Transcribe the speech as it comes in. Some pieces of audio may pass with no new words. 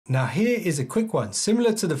Now here is a quick one,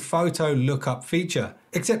 similar to the photo lookup feature,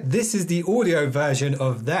 except this is the audio version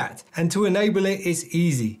of that. And to enable it, it's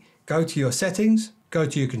easy. Go to your settings, go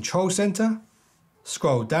to your control center,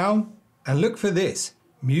 scroll down and look for this,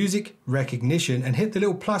 music recognition, and hit the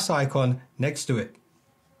little plus icon next to it.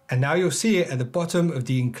 And now you'll see it at the bottom of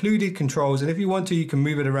the included controls, and if you want to, you can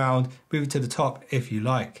move it around, move it to the top if you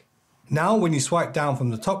like. Now when you swipe down from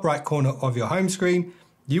the top right corner of your home screen,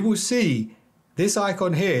 you will see this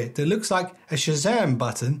icon here that looks like a Shazam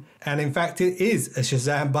button, and in fact it is a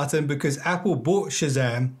Shazam button because Apple bought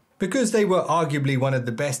Shazam because they were arguably one of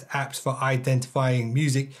the best apps for identifying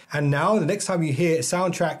music. And now the next time you hear a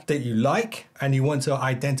soundtrack that you like and you want to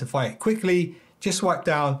identify it quickly, just swipe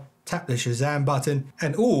down, tap the Shazam button,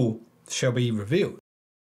 and all shall be revealed.